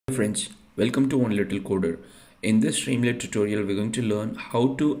Friends, welcome to One Little Coder. In this Streamlit tutorial, we're going to learn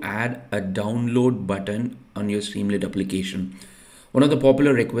how to add a download button on your Streamlit application. One of the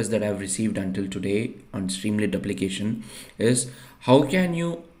popular requests that I've received until today on Streamlit application is how can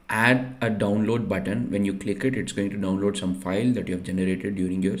you add a download button? When you click it, it's going to download some file that you have generated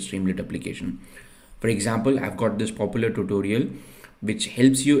during your Streamlit application. For example, I've got this popular tutorial which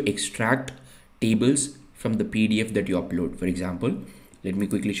helps you extract tables from the PDF that you upload. For example, let me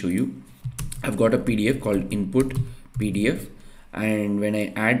quickly show you. I've got a PDF called input PDF, and when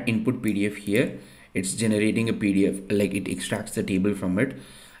I add input PDF here, it's generating a PDF, like it extracts the table from it.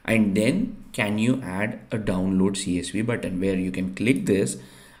 And then can you add a download CSV button where you can click this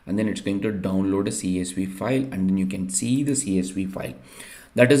and then it's going to download a CSV file, and then you can see the CSV file.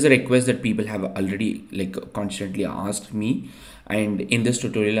 That is the request that people have already constantly asked me, and in this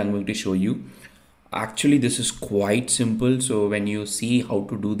tutorial I'm going to show you. Actually, this is quite simple. So when you see how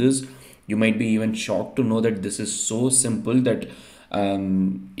to do this, you might be even shocked to know that this is so simple that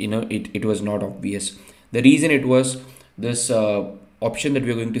it was not obvious. The reason it was this option that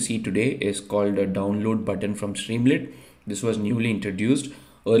we're going to see today is called a download button from Streamlit. This was newly introduced.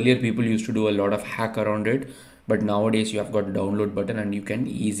 Earlier people used to do a lot of hack around it, but nowadays you have got a download button and you can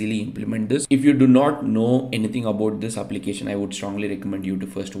easily implement this. If you do not know anything about this application, I would strongly recommend you to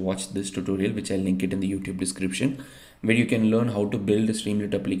first watch this tutorial, which I'll link it in the YouTube description, where you can learn how to build a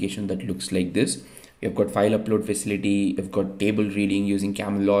Streamlit application that looks like this. You've got file upload facility, you've got table reading using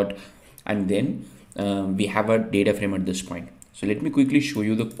Camelot, and then we have a data frame at this point. So let me quickly show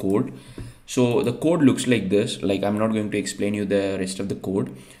you the code. So the code looks like this. Like, I'm not going to explain you the rest of the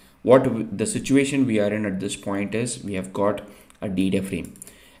code. The situation we are in at this point is we have got a data frame.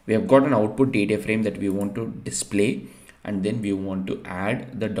 We have got an output data frame that we want to display, and then we want to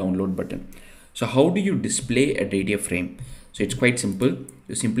add the download button. So how do you display a data frame? So it's quite simple.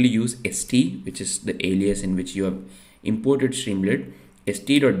 You simply use st, which is the alias in which you have imported Streamlit,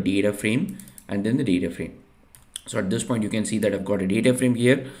 st.dataframe, and then the data frame. So at this point you can see that I've got a data frame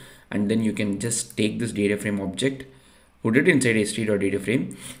here, and then you can just take this data frame object, put it inside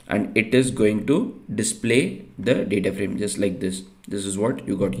st.dataframe, and it is going to display the data frame just like this. This is what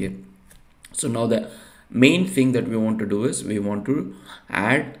you got here. So now the main thing that we want to do is we want to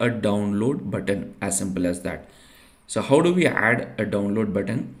add a download button, as simple as that. So how do we add a download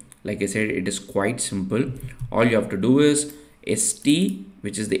button? Like I said, it is quite simple. All you have to do is st,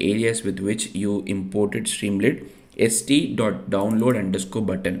 which is the alias with which you imported Streamlit,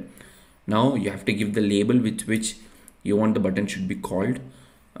 st.download_button. Now you have to give the label with which you want the button should be called,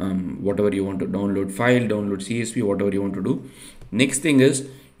 whatever you want to download file, download CSV, whatever you want to do. Next thing is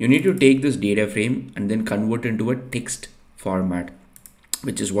you need to take this data frame and then convert into a text format,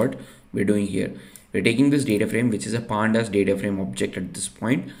 which is what we're doing here. We're taking this data frame, which is a Pandas data frame object at this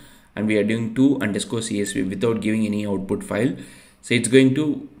point, and we are doing to_CSV without giving any output file. So it's going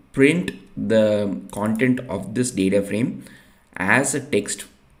to print the content of this data frame as a text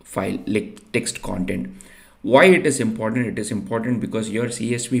file, like text content. Why it is important? It is important because your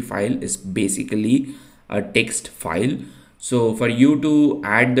CSV file is basically a text file. So for you to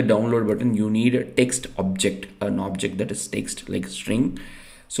add the download button, you need a text object, an object that is text, like string,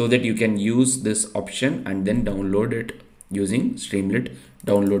 so that you can use this option and then download it using Streamlit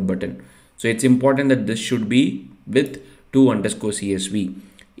download button. So it's important that this should be with to_CSV.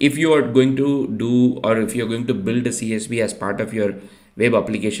 If you are going to do, or if you're going to build a CSV as part of your web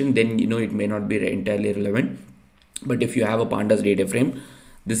application, then it may not be entirely relevant. But if you have a Pandas data frame,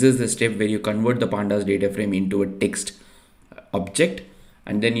 this is the step where you convert the Pandas data frame into a text object,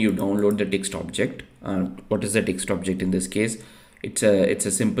 and then you download the text object. What is the text object in this case? It's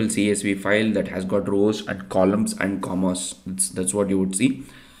a simple CSV file that has got rows and columns and commas. That's what you would see.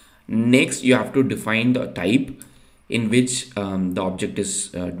 Next, you have to define the type in which the object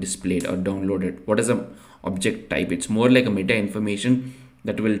is displayed or downloaded. What is a object type? It's more like a meta information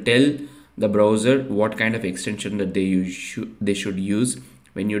that will tell the browser what kind of extension that they should use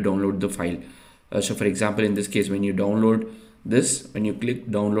when you download the file. So for example, in this case, when you download this, when you click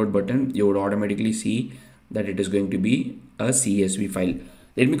download button, you would automatically see that it is going to be a CSV file.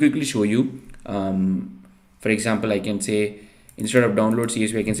 Let me quickly show you. For example, I can say, instead of download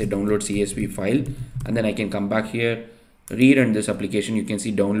CSV, I can say download CSV file, and then I can come back here, rerun this application. You can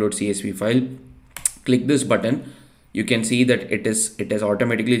see download CSV file. Click this button, you can see that it has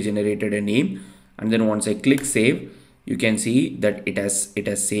automatically generated a name, and then once I click save, you can see that it has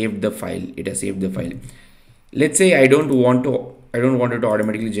saved the file. Let's say I don't want it to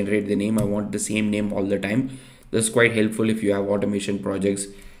automatically generate the name. I want the same name all the time. This is quite helpful if you have automation projects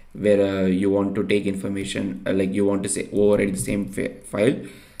where you want to take information, like you want to say override the same file.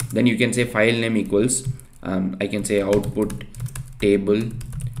 Then you can say file name equals, I can say output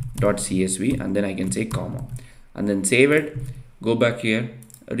table.csv, and then I can say comma, and then save it, go back here,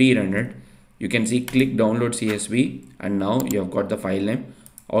 rerun it. You can see click download CSV, and now you have got the file name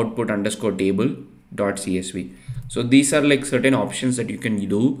output underscore table.csv. So these are like certain options that you can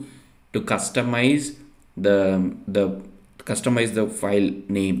do to customize the file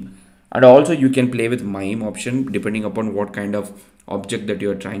name. And also you can play with MIME option depending upon what kind of object that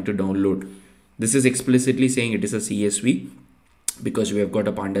you are trying to download. This is explicitly saying it is a CSV because we have got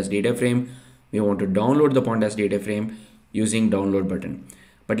a Pandas data frame. We want to download the Pandas data frame using download button.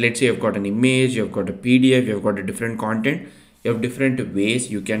 But let's say you've got an image, you've got a PDF, you've got a different content, you have different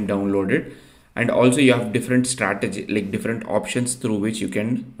ways you can download it. And also you have different strategy, like different options through which you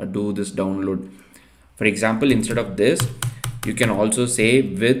can do this download. For example, instead of this, you can also say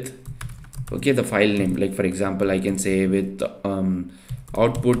with, okay, the file name, like for example, I can say with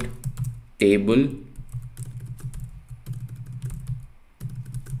output table.csv,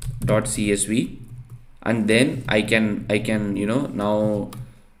 and then I can you know, now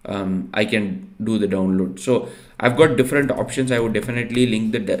I can do the download. So I've got different options. I would definitely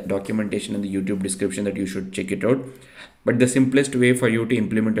link the documentation in the YouTube description that you should check it out. But the simplest way for you to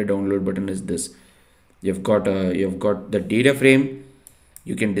implement a download button is this. You've got the data frame.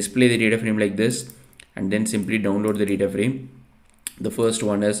 You can display the data frame like this, and then simply download the data frame. The first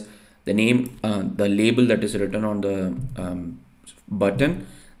one is the name, the label that is written on the button.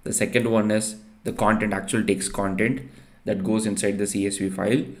 The second one is the content, actual text content that goes inside the CSV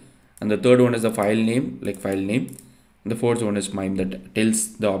file. And the third one is the file name, like file name. And the fourth one is MIME, that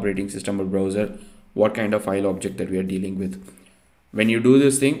tells the operating system or browser what kind of file object that we are dealing with. When you do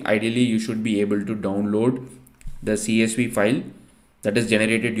this thing, ideally you should be able to download the CSV file that is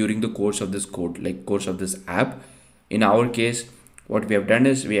generated during the course of this code, like course of this app. In our case, what we have done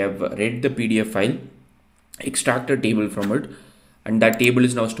is we have read the PDF file, extract a table from it, and that table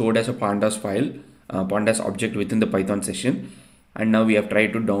is now stored as a Pandas file, Pandas object within the Python session. And now we have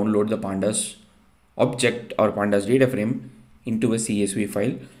tried to download the Pandas object or Pandas data frame into a CSV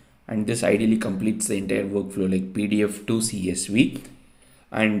file, and this ideally completes the entire workflow, like PDF to CSV.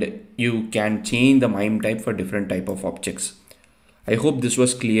 And you can change the MIME type for different type of objects. I hope this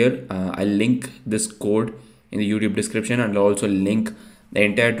was clear. I'll link this code in the YouTube description, and I'll also link the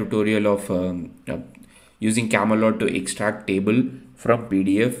entire tutorial of using Camelot to extract table from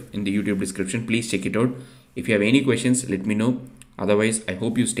PDF in the YouTube description. Please check it out. If you have any questions, let me know. Otherwise, I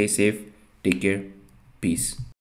hope you stay safe. Take care. Peace.